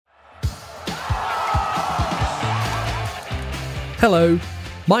Hello,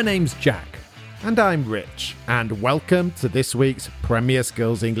 my name's Jack. And I'm Rich, and welcome to this week's Premier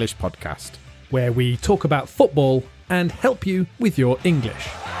Skills English podcast, where we talk about football and help you with your English.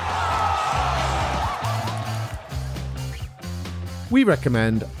 We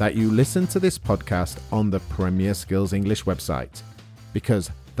recommend that you listen to this podcast on the Premier Skills English website,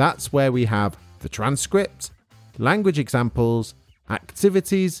 because that's where we have the transcript, language examples,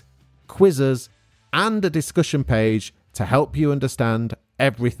 activities, quizzes, and a discussion page to help you understand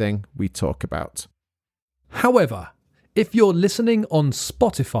everything we talk about. However, if you're listening on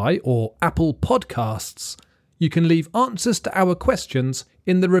Spotify or Apple Podcasts, you can leave answers to our questions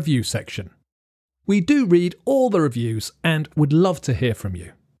in the review section. We do read all the reviews and would love to hear from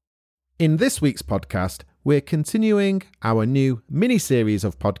you. In this week's podcast, we're continuing our new mini-series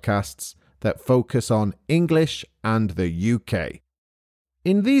of podcasts that focus on English and the UK.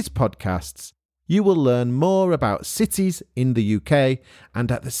 In these podcasts, you will learn more about cities in the UK and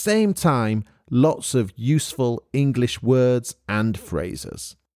at the same time, lots of useful English words and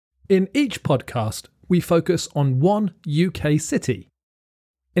phrases. In each podcast, we focus on one UK city.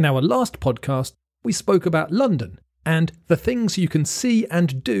 In our last podcast, we spoke about London and the things you can see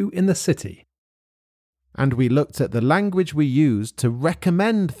and do in the city. And we looked at the language we use to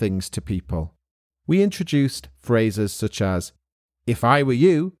recommend things to people. We introduced phrases such as, "If I were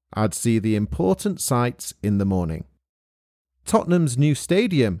you, I'd see the important sights in the morning." Tottenham's new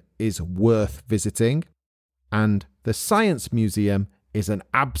stadium is worth visiting, and the Science Museum is an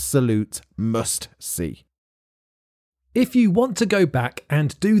absolute must-see. If you want to go back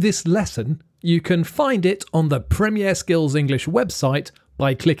and do this lesson, you can find it on the Premier Skills English website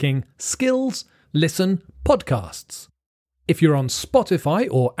by clicking Skills, Listen, Podcasts. If you're on Spotify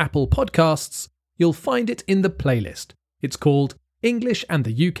or Apple Podcasts, you'll find it in the playlist. It's called English and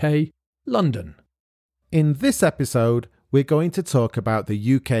the UK, London. In this episode, we're going to talk about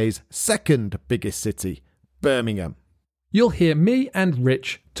the UK's second biggest city, Birmingham. You'll hear me and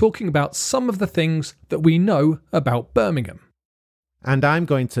Rich talking about some of the things that we know about Birmingham. And I'm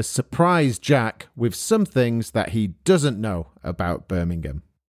going to surprise Jack with some things that he doesn't know about Birmingham.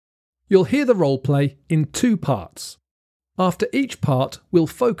 You'll hear the role play in two parts. After each part, we'll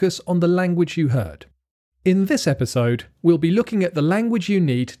focus on the language you heard. In this episode, we'll be looking at the language you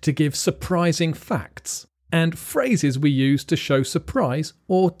need to give surprising facts and phrases we use to show surprise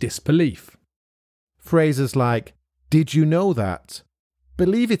or disbelief. Phrases like, "Did you know that?"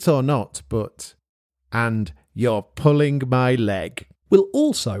 "Believe it or not, but..." and "You're pulling my leg." We'll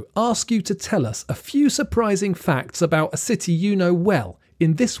also ask you to tell us a few surprising facts about a city you know well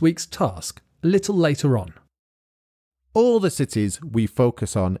in this week's task a little later on. All the cities we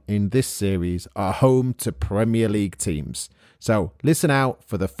focus on in this series are home to Premier League teams, so listen out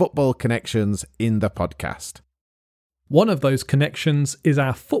for the football connections in the podcast. One of those connections is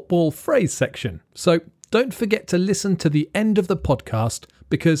our football phrase section, so don't forget to listen to the end of the podcast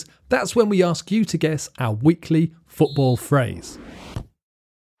because that's when we ask you to guess our weekly football phrase.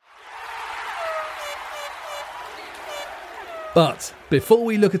 But before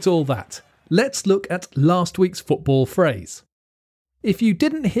we look at all that, let's look at last week's football phrase. If you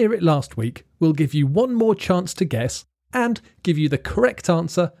didn't hear it last week, we'll give you one more chance to guess and give you the correct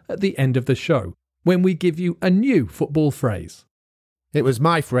answer at the end of the show, when we give you a new football phrase. It was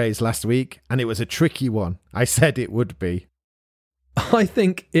my phrase last week, and it was a tricky one. I said it would be. I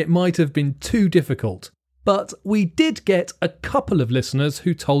think it might have been too difficult, but we did get a couple of listeners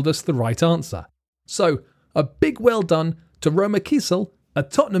who told us the right answer. So, a big well done to Roma Kiesel, a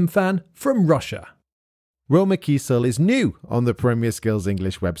Tottenham fan from Russia. Roma Kiesel is new on the Premier Skills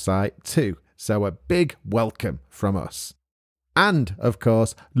English website too, so a big welcome from us. And, of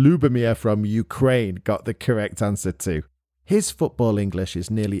course, Lubomir from Ukraine got the correct answer too. His football English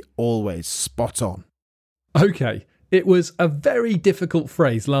is nearly always spot on. Okay, it was a very difficult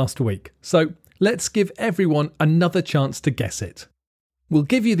phrase last week, so let's give everyone another chance to guess it. We'll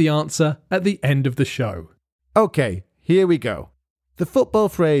give you the answer at the end of the show. Okay, here we go. The football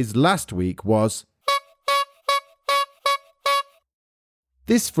phrase last week was...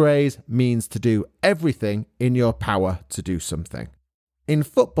 This phrase means to do everything in your power to do something. In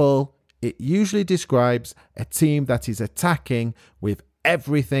football, it usually describes a team that is attacking with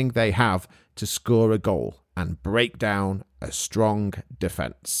everything they have to score a goal and break down a strong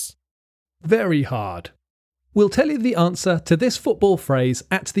defence. Very hard. We'll tell you the answer to this football phrase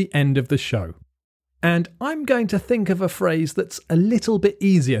at the end of the show. And I'm going to think of a phrase that's a little bit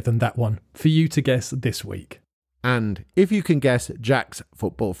easier than that one for you to guess this week. And if you can guess Jack's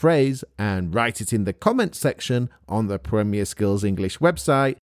football phrase and write it in the comments section on the Premier Skills English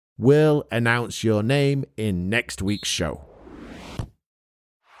website, we'll announce your name in next week's show.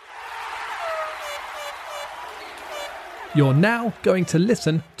 You're now going to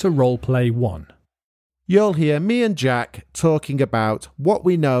listen to Roleplay 1. You'll hear me and Jack talking about what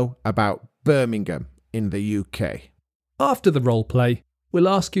we know about Birmingham in the UK. After the roleplay, we'll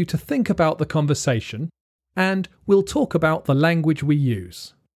ask you to think about the conversation and we'll talk about the language we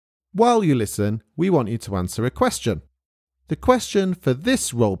use. While you listen, we want you to answer a question. The question for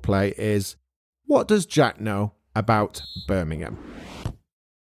this roleplay is, what does Jack know about Birmingham?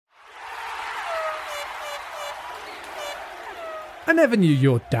 I never knew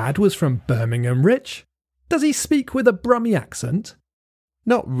your dad was from Birmingham, Rich. Does he speak with a Brummie accent?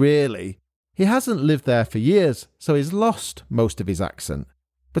 Not really. He hasn't lived there for years, so he's lost most of his accent.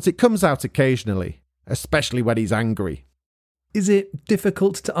 But it comes out occasionally, especially when he's angry. Is it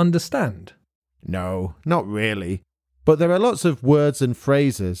difficult to understand? No, not really. But there are lots of words and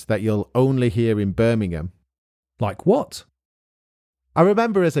phrases that you'll only hear in Birmingham. Like what? I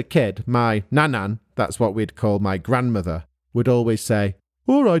remember as a kid, my nanan, that's what we'd call my grandmother, would always say,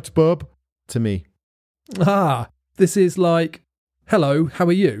 "All right, Bob," to me. Ah, this is like, "Hello, how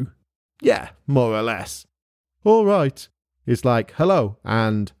are you?" Yeah, more or less. All right is like hello,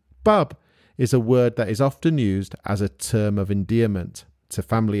 and Bob is a word that is often used as a term of endearment to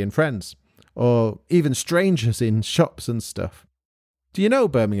family and friends, or even strangers in shops and stuff. Do you know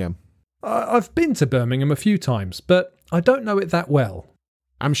Birmingham? I've been to Birmingham a few times, but I don't know it that well.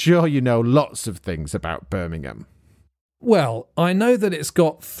 I'm sure you know lots of things about Birmingham. Well, I know that it's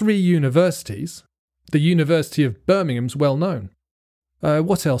got 3 universities. The University of Birmingham's well known.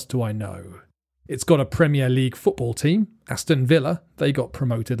 What else do I know? It's got a Premier League football team, Aston Villa. They got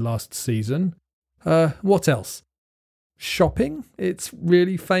promoted last season. What else? Shopping? It's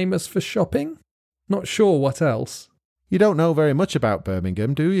really famous for shopping? Not sure what else. You don't know very much about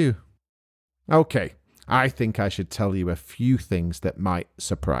Birmingham, do you? Okay, I think I should tell you a few things that might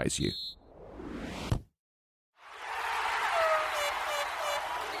surprise you.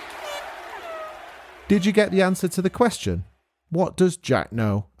 Did you get the answer to the question? What does Jack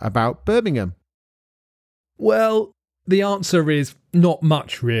know about Birmingham? Well, the answer is not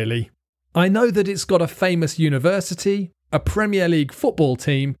much really. I know that it's got a famous university, a Premier League football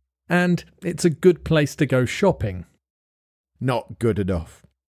team, and it's a good place to go shopping. Not good enough.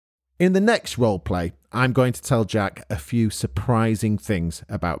 In the next roleplay, I'm going to tell Jack a few surprising things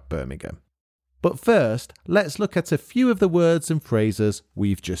about Birmingham. But first, let's look at a few of the words and phrases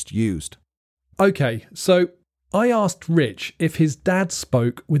we've just used. Okay, so I asked Rich if his dad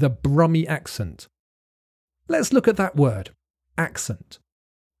spoke with a Brummie accent. Let's look at that word, accent.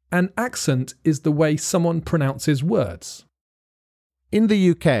 An accent is the way someone pronounces words. In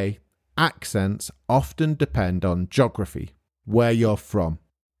the UK, accents often depend on geography, where you're from.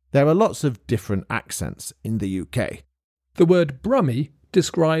 There are lots of different accents in the UK. The word Brummie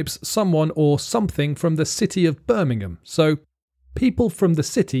describes someone or something from the city of Birmingham, so people from the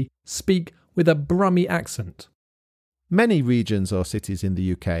city speak with a Brummie accent. Many regions or cities in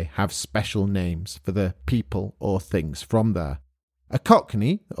the UK have special names for the people or things from there. A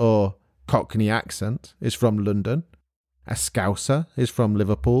Cockney or Cockney accent is from London. A Scouser is from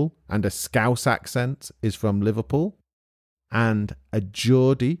Liverpool, and a Scouse accent is from Liverpool. And a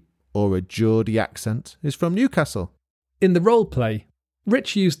Geordie or a Geordie accent is from Newcastle. In the roleplay,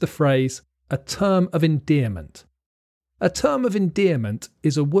 Rich used the phrase, a term of endearment. A term of endearment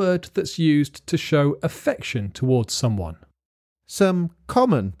is a word that's used to show affection towards someone. Some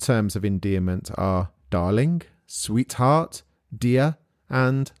common terms of endearment are darling, sweetheart, dear,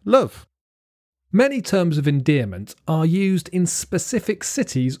 and love. Many terms of endearment are used in specific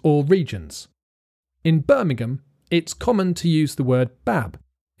cities or regions. In Birmingham, it's common to use the word bab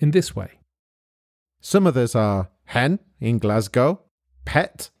in this way. Some others are hen in Glasgow,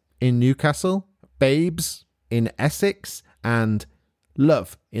 pet in Newcastle, babes in Essex, and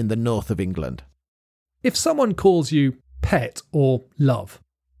love in the north of England. If someone calls you pet or love,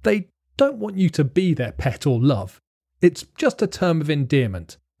 they don't want you to be their pet or love. It's just a term of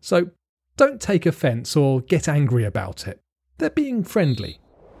endearment, so don't take offence or get angry about it. They're being friendly.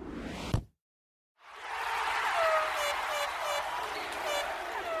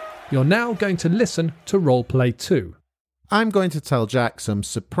 You're now going to listen to Roleplay 2. I'm going to tell Jack some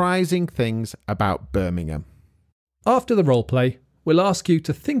surprising things about Birmingham. After the roleplay, we'll ask you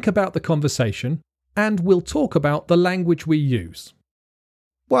to think about the conversation and we'll talk about the language we use.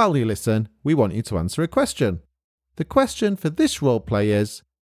 While you listen, we want you to answer a question. The question for this roleplay is,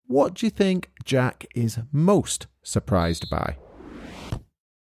 what do you think Jack is most surprised by?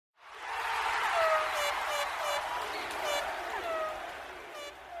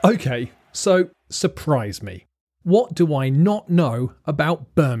 Okay, so surprise me. What do I not know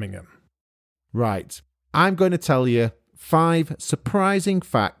about Birmingham? Right, I'm going to tell you 5 surprising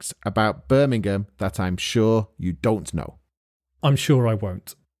facts about Birmingham that I'm sure you don't know. I'm sure I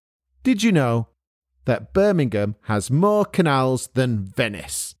won't. Did you know that Birmingham has more canals than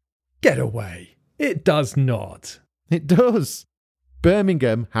Venice? Get away. It does not. It does.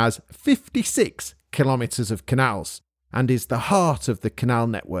 Birmingham has 56 kilometres of canals and is the heart of the canal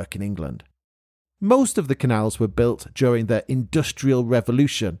network in England. Most of the canals were built during the Industrial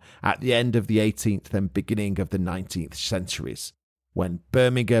Revolution at the end of the 18th and beginning of the 19th centuries, when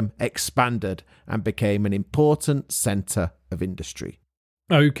Birmingham expanded and became an important centre of industry.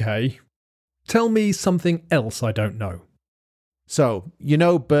 Okay. Tell me something else I don't know. So, you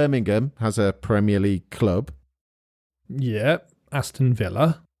know Birmingham has a Premier League club? Yeah, Aston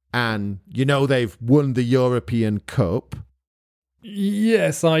Villa. And you know they've won the European Cup?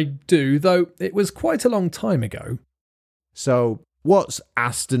 Yes, I do, though it was quite a long time ago. So, what's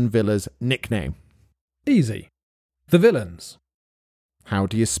Aston Villa's nickname? Easy. The Villains. How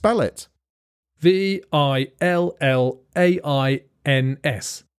do you spell it? Villains.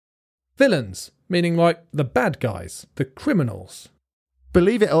 Villains, meaning like the bad guys, the criminals.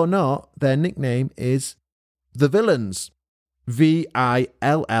 Believe it or not, their nickname is The Villains. Villans.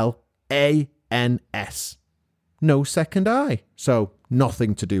 No second I, so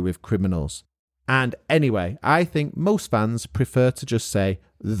nothing to do with criminals. And anyway, I think most fans prefer to just say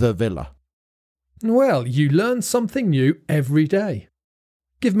The Villa. Well, you learn something new every day.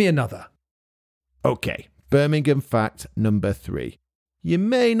 Give me another. Okay, Birmingham fact number 3. You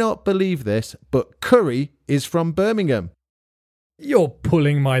may not believe this, but curry is from Birmingham. You're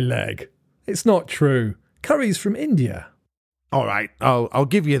pulling my leg. It's not true. Curry's from India. All right, I'll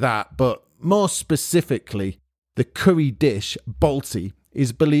give you that, but more specifically, the curry dish, Balti,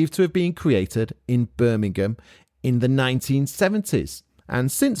 is believed to have been created in Birmingham in the 1970s.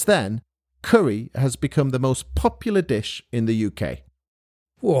 And since then, curry has become the most popular dish in the UK.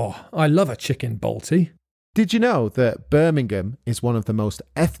 Whoa, I love a chicken Balti. Did you know that Birmingham is one of the most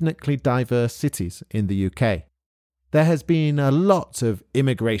ethnically diverse cities in the UK? There has been a lot of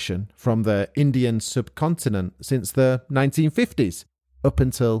immigration from the Indian subcontinent since the 1950s up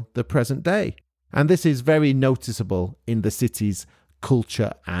until the present day. And this is very noticeable in the city's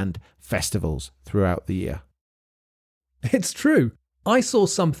culture and festivals throughout the year. It's true. I saw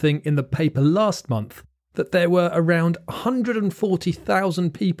something in the paper last month that there were around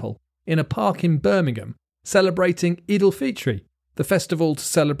 140,000 people in a park in Birmingham celebrating Eid al-Fitr, the festival to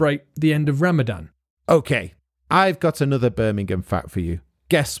celebrate the end of Ramadan. Okay, I've got another Birmingham fact for you.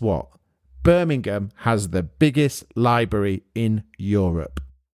 Guess what? Birmingham has the biggest library in Europe.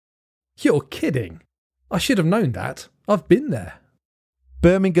 You're kidding. I should have known that. I've been there.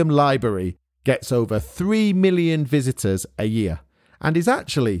 Birmingham Library gets over 3 million visitors a year and is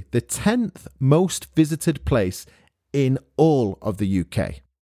actually the 10th most visited place in all of the UK.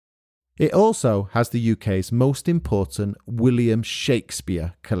 It also has the UK's most important William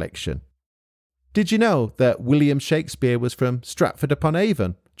Shakespeare collection. Did you know that William Shakespeare was from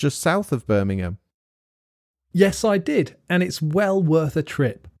Stratford-upon-Avon, just south of Birmingham? Yes, I did, and it's well worth a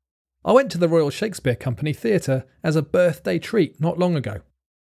trip. I went to the Royal Shakespeare Company Theatre as a birthday treat not long ago.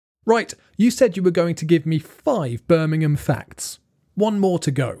 Right, you said you were going to give me 5 Birmingham facts. One more to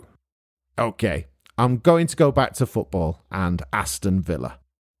go. Okay, I'm going to go back to football and Aston Villa.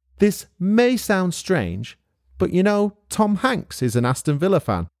 This may sound strange, but you know, Tom Hanks is an Aston Villa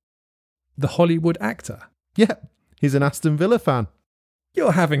fan. The Hollywood actor? Yep, he's an Aston Villa fan.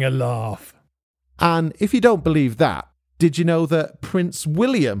 You're having a laugh. And if you don't believe that, did you know that Prince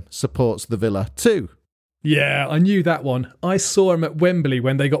William supports the Villa too? Yeah, I knew that one. I saw him at Wembley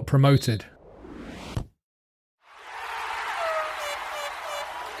when they got promoted.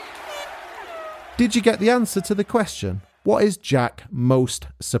 Did you get the answer to the question? What is Jack most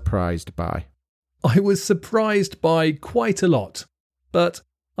surprised by? I was surprised by quite a lot, but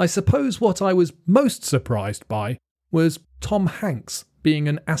I suppose what I was most surprised by was Tom Hanks being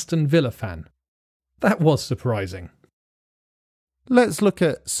an Aston Villa fan. That was surprising. Let's look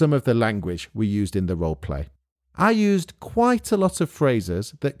at some of the language we used in the roleplay. I used quite a lot of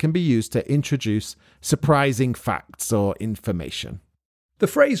phrases that can be used to introduce surprising facts or information. The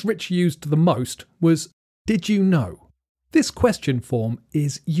phrase Rich used the most was, "Did you know?" This question form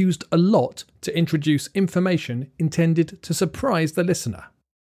is used a lot to introduce information intended to surprise the listener.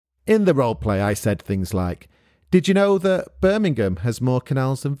 In the roleplay, I said things like, "Did you know that Birmingham has more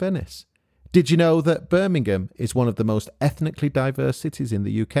canals than Venice? Did you know that Birmingham is one of the most ethnically diverse cities in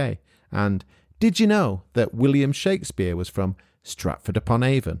the UK? And did you know that William Shakespeare was from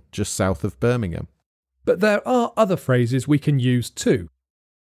Stratford-upon-Avon, just south of Birmingham?" But there are other phrases we can use too.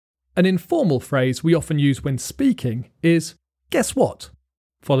 An informal phrase we often use when speaking is, "Guess what?"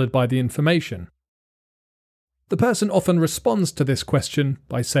 followed by the information. The person often responds to this question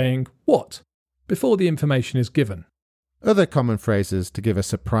by saying, "What?" before the information is given. Other common phrases to give a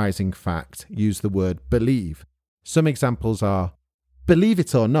surprising fact use the word believe. Some examples are, believe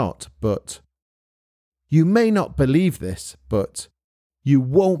it or not, but you may not believe this, but you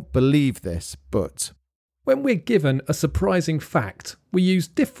won't believe this, but. When we're given a surprising fact, we use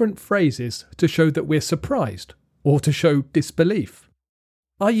different phrases to show that we're surprised or to show disbelief.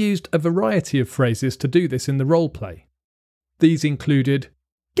 I used a variety of phrases to do this in the role play. These included,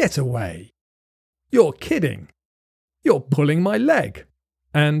 "Get away," "You're kidding," "You're pulling my leg,"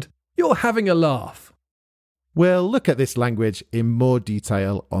 and "You're having a laugh." We'll look at this language in more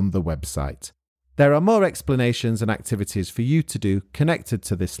detail on the website. There are more explanations and activities for you to do connected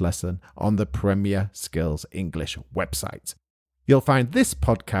to this lesson on the Premier Skills English website. You'll find this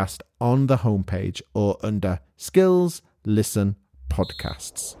podcast on the homepage or under Skills Listen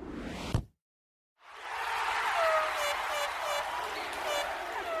Podcasts.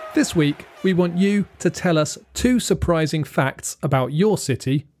 This week, we want you to tell us 2 surprising facts about your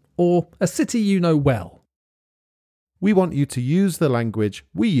city or a city you know well. We want you to use the language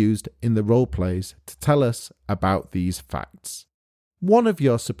we used in the role plays to tell us about these facts. One of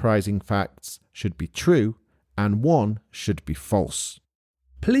your surprising facts should be true and one should be false.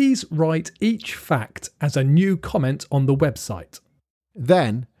 Please write each fact as a new comment on the website.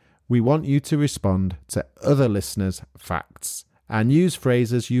 Then, we want you to respond to other listeners' facts and use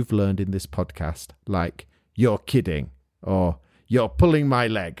phrases you've learned in this podcast like, "You're kidding," or "You're pulling my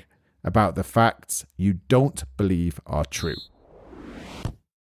leg," about the facts you don't believe are true.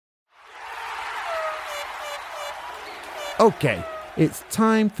 Okay, it's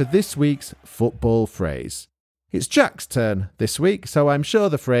time for this week's football phrase. It's Jack's turn this week, so I'm sure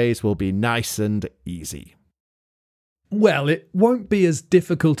the phrase will be nice and easy. Well, it won't be as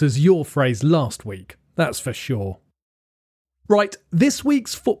difficult as your phrase last week, that's for sure. Right, this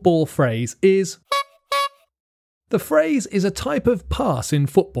week's football phrase is... The phrase is a type of pass in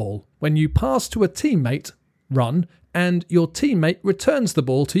football when you pass to a teammate, run, and your teammate returns the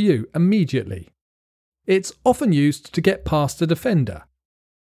ball to you immediately. It's often used to get past a defender.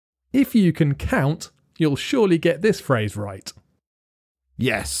 If you can count, you'll surely get this phrase right.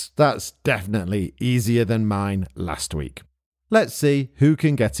 Yes, that's definitely easier than mine last week. Let's see who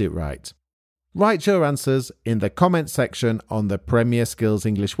can get it right. Write your answers in the comment section on the Premier Skills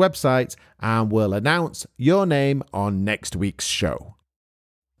English website and we'll announce your name on next week's show.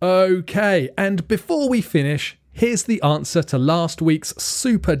 Okay, and before we finish, here's the answer to last week's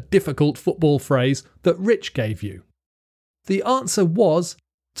super difficult football phrase that Rich gave you. The answer was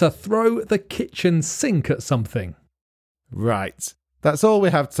to throw the kitchen sink at something. Right, that's all we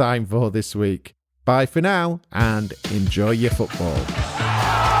have time for this week. Bye for now and enjoy your football.